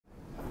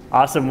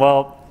Awesome.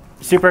 Well,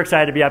 super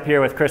excited to be up here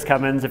with Chris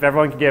Cummins. If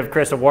everyone could give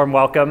Chris a warm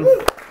welcome.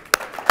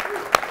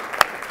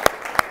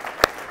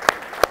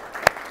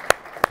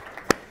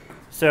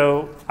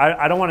 So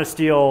I don't want to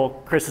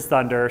steal Chris's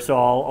thunder, so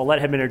I'll let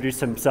him introduce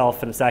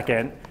himself in a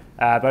second.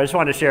 But I just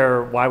wanted to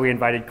share why we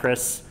invited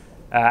Chris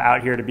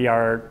out here to be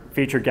our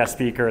featured guest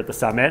speaker at the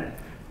summit.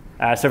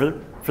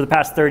 So for the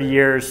past 30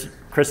 years,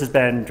 Chris has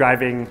been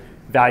driving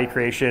value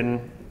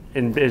creation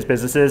in his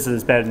businesses and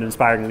has been an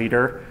inspiring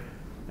leader.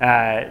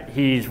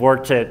 He's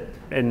worked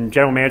in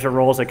general management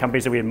roles at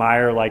companies that we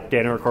admire, like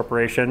Danaher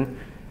Corporation,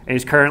 and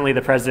he's currently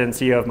the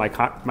president and CEO of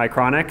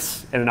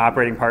Micronics and an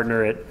operating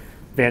partner at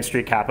Vance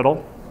Street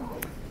Capital.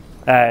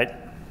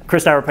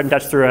 Chris and I were put in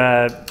touch through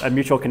a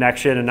mutual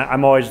connection, and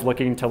I'm always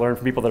looking to learn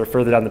from people that are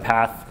further down the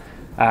path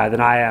than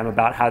I am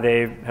about how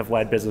they have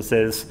led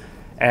businesses.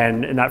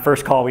 And in that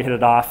first call, we hit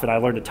it off, and I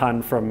learned a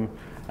ton from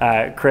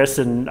Chris,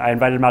 and I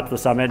invited him out to the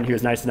summit, and he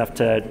was nice enough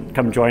to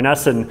come join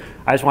us. And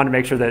I just wanted to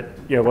make sure that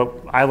what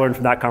I learned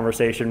from that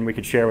conversation we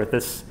could share with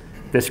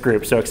this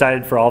group. So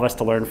excited for all of us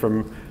to learn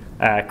from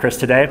Chris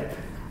today.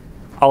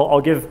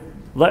 I'll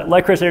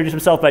let Chris introduce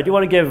himself, but I do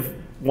want to give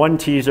one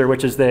teaser,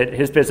 which is that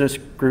his business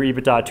grew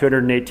EBITDA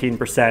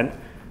 218%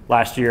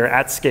 last year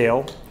at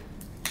scale,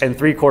 and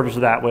 3/4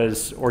 of that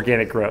was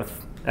organic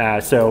growth.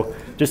 So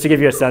just to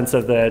give you a sense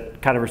of the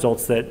kind of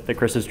results that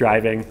Chris is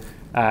driving,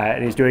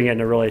 and he's doing it in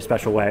a really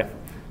special way.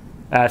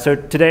 So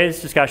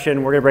today's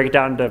discussion, we're going to break it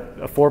down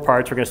into 4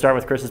 parts. We're going to start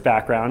with Chris's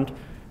background,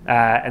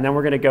 and then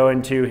we're going to go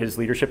into his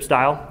leadership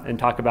style and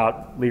talk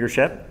about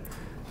leadership.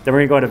 Then we're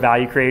going to go into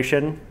value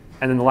creation,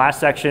 and then the last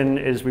section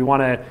is we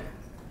want to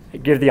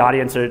give the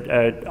audience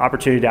an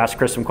opportunity to ask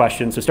Chris some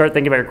questions. So start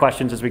thinking about your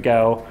questions as we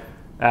go.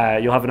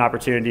 You'll have an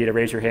opportunity to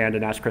raise your hand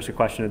and ask Chris a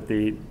question at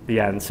the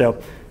end. So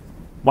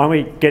why don't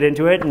we get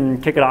into it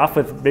and kick it off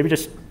with maybe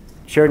just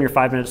sharing your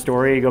 5-minute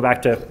story, go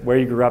back to where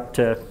you grew up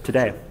to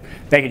today.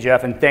 Thank you,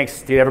 Jeff, and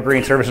thanks to the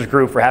Evergreen Services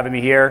Group for having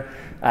me here.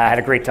 I had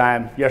a great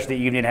time yesterday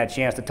evening, had a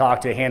chance to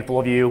talk to a handful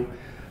of you.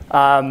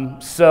 My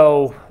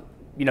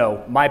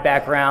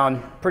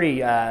background,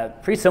 pretty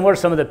similar to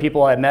some of the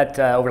people I met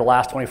over the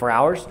last 24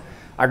 hours.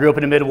 I grew up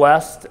in the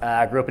Midwest.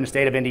 I grew up in the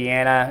state of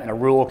Indiana in a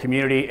rural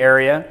community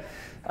area.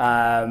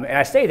 And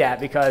I say that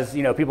because,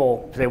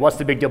 people say, what's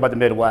the big deal about the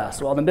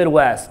Midwest? Well, the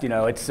Midwest,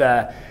 it's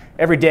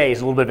every day is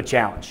a little bit of a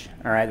challenge,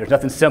 all right? There's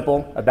nothing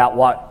simple about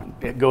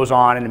what goes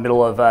on in the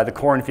middle of the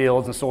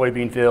cornfields and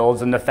soybean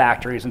fields and the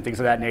factories and things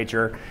of that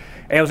nature.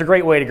 And it was a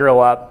great way to grow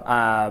up.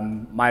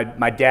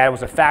 My dad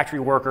was a factory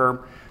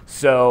worker,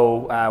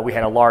 so we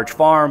had a large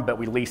farm, but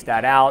we leased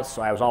that out.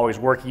 So I was always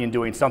working and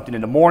doing something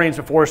in the mornings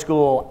before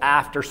school,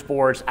 after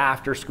sports,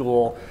 after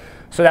school.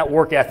 So that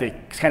work ethic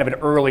is kind of an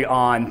early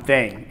on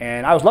thing.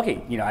 And I was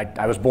lucky,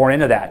 I was born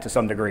into that to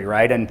some degree,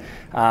 right?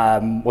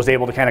 And was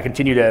able to kind of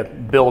continue to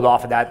build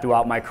off of that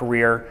throughout my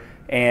career.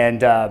 And,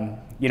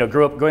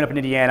 growing up in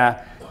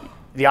Indiana,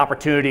 the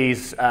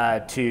opportunities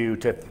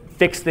to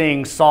fix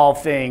things,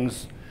 solve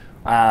things,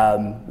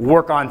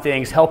 work on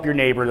things, help your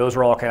neighbor, those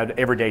are all kind of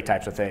everyday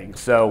types of things.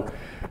 So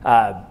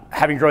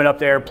having grown up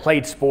there,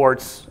 played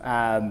sports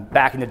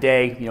back in the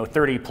day,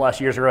 30 plus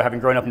years ago, having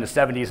grown up in the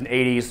 70s and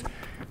 80s,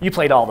 you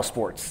played all the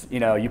sports.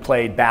 You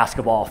played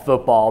basketball,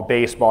 football,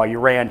 baseball, you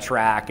ran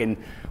track, and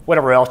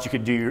whatever else you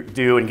could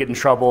do and get in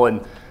trouble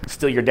and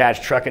steal your dad's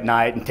truck at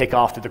night and take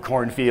off to the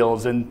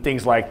cornfields and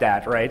things like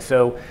that, right?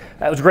 So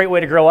that was a great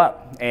way to grow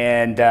up.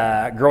 And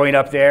growing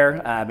up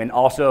there, and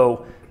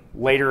also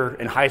later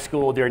in high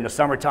school during the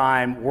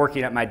summertime,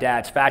 working at my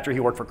dad's factory. He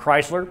worked for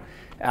Chrysler.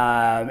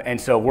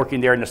 And so working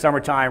there in the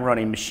summertime,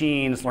 running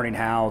machines, learning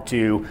how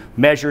to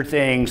measure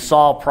things,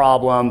 solve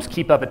problems,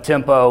 keep up a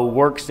tempo,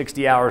 work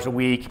 60 hours a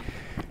week.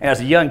 And as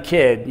a young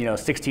kid,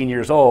 16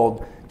 years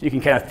old, you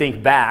can kind of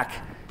think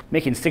back,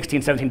 making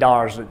 $16,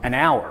 $17 an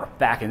hour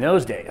back in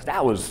those days.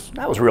 That was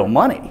real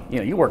money.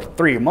 You worked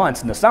 3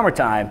 months in the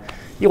summertime,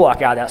 you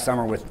walk out that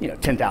summer with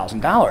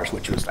 $10,000,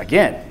 which was,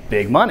 again,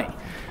 big money.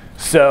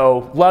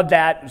 So loved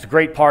that. It was a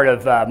great part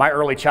of my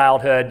early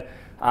childhood.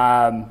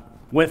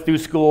 Went through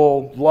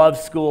school,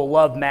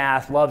 loved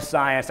math, loved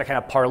science. I kind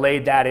of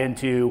parlayed that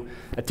into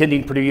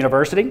attending Purdue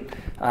University.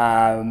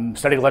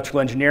 Studied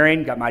electrical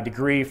engineering, got my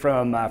degree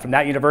from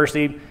that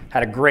university.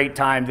 Had a great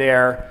time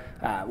there.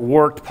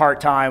 Worked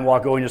part-time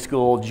while going to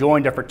school,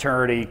 joined a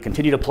fraternity,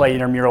 continued to play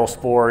intramural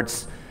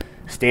sports,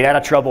 stayed out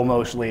of trouble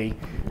mostly,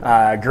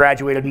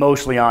 graduated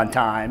mostly on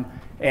time.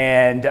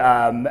 And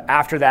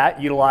after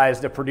that,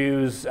 utilized the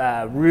Purdue's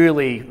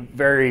really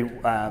very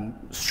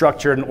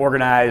structured and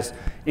organized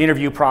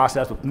interview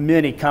process with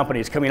many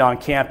companies coming on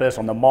campus,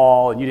 on the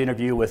mall, and you'd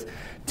interview with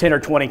 10 or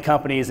 20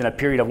 companies in a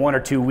period of 1 or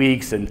 2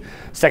 weeks and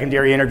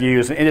secondary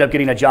interviews, and ended up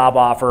getting a job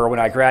offer when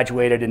I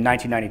graduated in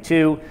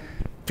 1992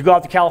 to go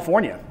out to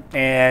California.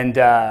 And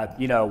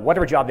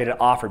whatever job they'd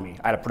offered me,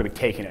 I'd have probably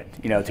taken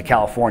it, to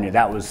California.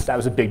 That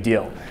was a big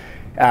deal.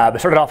 I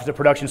started off as a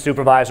production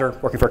supervisor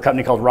working for a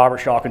company called Robert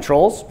Shaw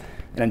Controls,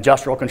 an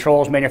industrial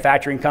controls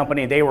manufacturing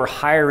company. They were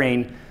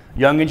hiring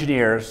young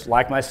engineers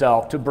like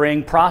myself to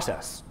bring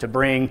process, to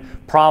bring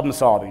problem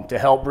solving, to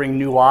help bring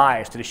new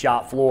eyes to the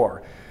shop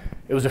floor.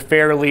 It was a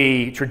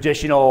fairly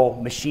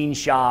traditional machine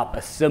shop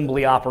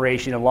assembly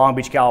operation in Long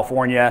Beach,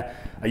 California,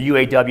 a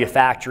UAW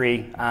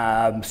factory.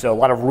 So a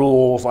lot of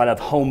rules, a lot of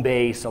home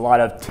base, a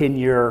lot of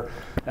tenure.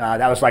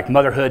 That was like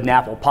motherhood and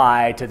apple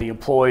pie to the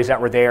employees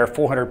that were there,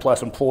 400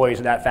 plus employees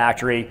in that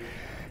factory.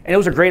 And it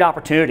was a great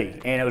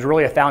opportunity, and it was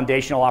really a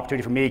foundational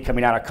opportunity for me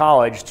coming out of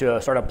college to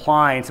start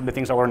applying some of the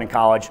things I learned in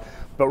college,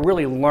 but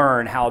really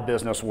learn how a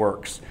business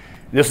works.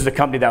 And this is a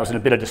company that was in a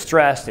bit of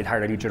distress. They'd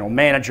hired a new general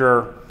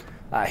manager.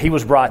 He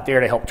was brought there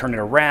to help turn it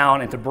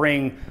around and to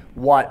bring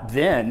what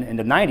then, in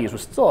the 90s,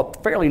 was still a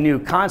fairly new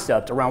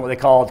concept around what they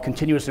called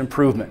continuous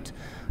improvement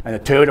and the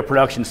Toyota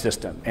production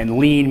system and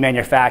lean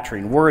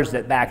manufacturing, words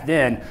that back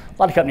then a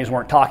lot of companies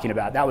weren't talking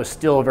about. That was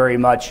still very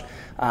much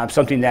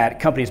something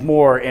that companies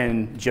more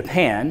in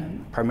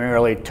Japan,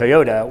 primarily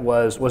Toyota,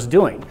 was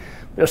doing.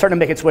 It was starting to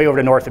make its way over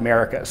to North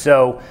America.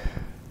 So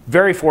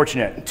very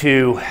fortunate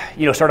to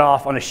start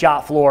off on the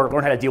shop floor,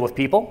 learn how to deal with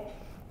people.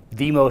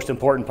 The most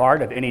important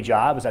part of any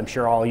job, as I'm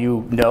sure all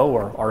you know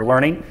or are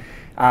learning,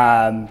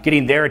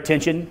 getting their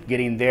attention,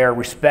 getting their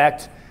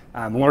respect,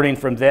 learning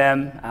from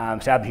them,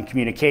 establishing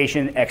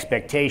communication,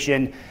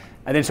 expectation,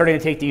 and then starting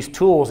to take these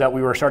tools that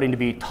we were starting to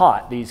be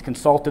taught, these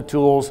consultative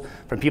tools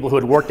from people who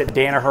had worked at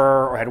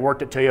Danaher or had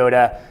worked at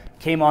Toyota,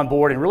 came on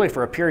board, and really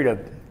for a period of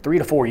 3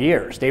 to 4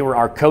 years, they were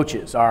our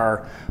coaches,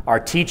 our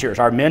teachers,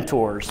 our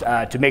mentors,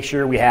 to make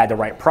sure we had the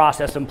right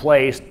process in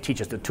place,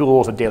 teach us the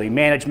tools of daily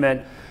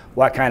management,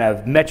 what kind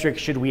of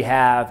metrics should we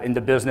have in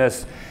the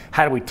business,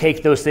 how do we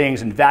take those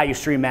things and value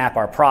stream map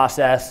our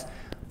process.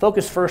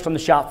 Focus first on the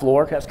shop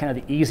floor, because that's kind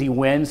of the easy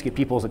wins, get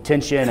people's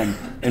attention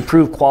and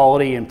improve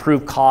quality,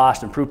 improve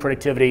cost, improve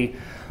productivity.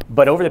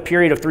 But over the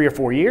period of 3 or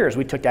 4 years,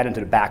 we took that into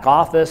the back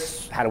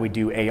office. How do we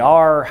do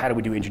AR? How do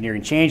we do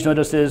engineering change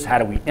notices? How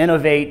do we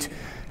innovate?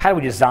 How do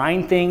we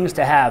design things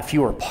to have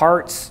fewer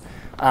parts?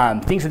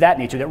 Things of that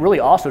nature that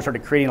really also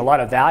started creating a lot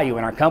of value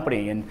in our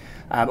company. And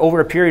over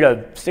a period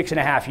of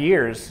 6.5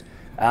 years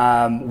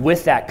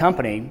with that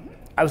company,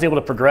 I was able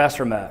to progress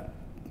from a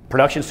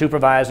production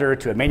supervisor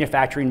to a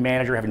manufacturing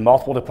manager, having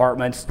multiple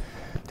departments,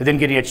 to then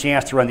getting a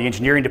chance to run the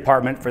engineering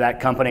department for that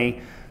company,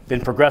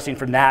 then progressing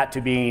from that to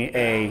being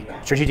a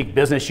strategic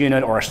business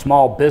unit or a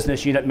small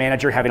business unit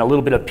manager, having a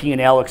little bit of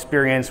P&L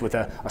experience with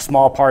a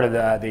small part of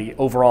the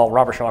overall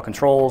Robert Shaw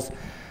controls.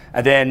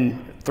 And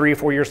then 3 or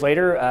 4 years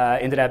later,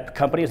 into that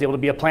company, I was able to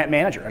be a plant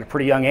manager at a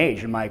pretty young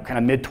age, in my kind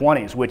of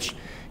mid-20s, which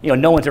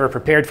no one's ever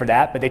prepared for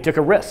that, but they took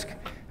a risk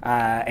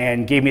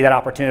and gave me that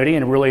opportunity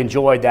and really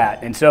enjoyed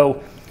that. And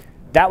so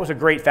that was a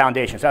great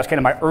foundation. So that was kind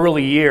of my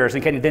early years,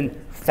 and kind of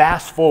then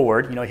fast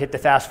forward, hit the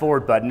fast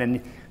forward button,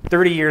 and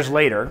 30 years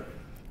later,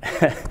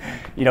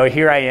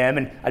 here I am.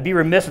 And I'd be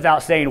remiss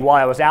without saying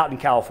while I was out in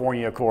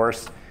California, of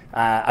course,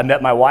 I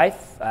met my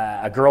wife,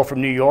 a girl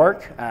from New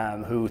York,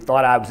 who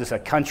thought I was just a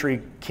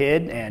country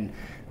kid and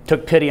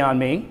took pity on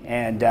me.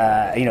 And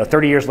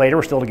 30 years later,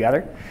 we're still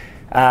together.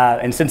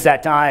 And since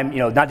that time,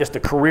 not just a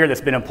career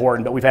that's been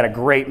important, but we've had a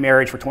great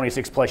marriage for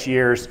 26 plus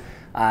years.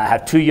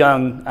 Have 2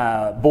 young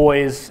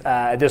boys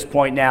at this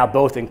point now,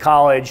 both in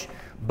college,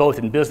 both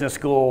in business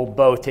school,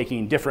 both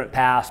taking different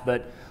paths,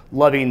 but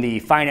loving the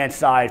finance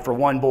side for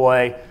one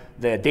boy,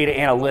 the data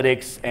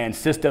analytics and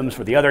systems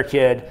for the other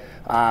kid.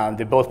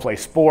 They both play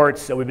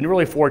sports, so we've been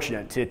really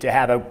fortunate to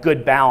have a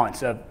good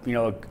balance of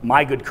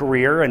my good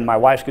career and my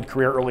wife's good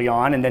career early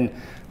on, and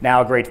then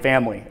now a great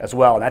family as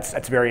well. And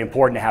that's very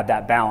important to have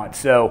that balance.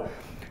 So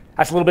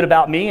that's a little bit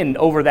about me, and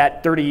over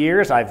that 30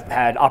 years, I've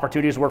had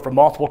opportunities to work for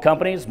multiple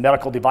companies,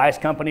 medical device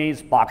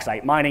companies,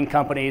 bauxite mining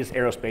companies,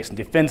 aerospace and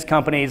defense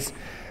companies.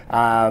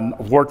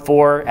 Worked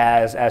for,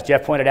 as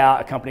Jeff pointed out,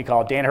 a company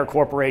called Danaher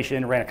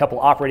Corporation, ran a couple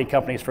operating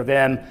companies for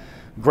them.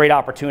 Great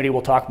opportunity.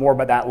 We'll talk more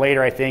about that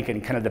later, I think,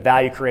 and kind of the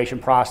value creation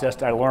process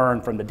that I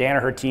learned from the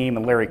Danaher team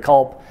and Larry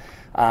Culp.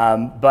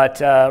 But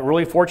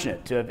really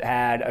fortunate to have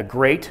had a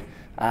great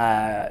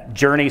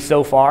journey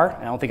so far.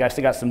 I don't think I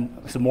still got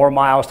some more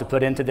miles to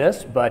put into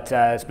this, but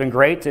it's been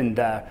great, and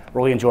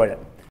really enjoyed it.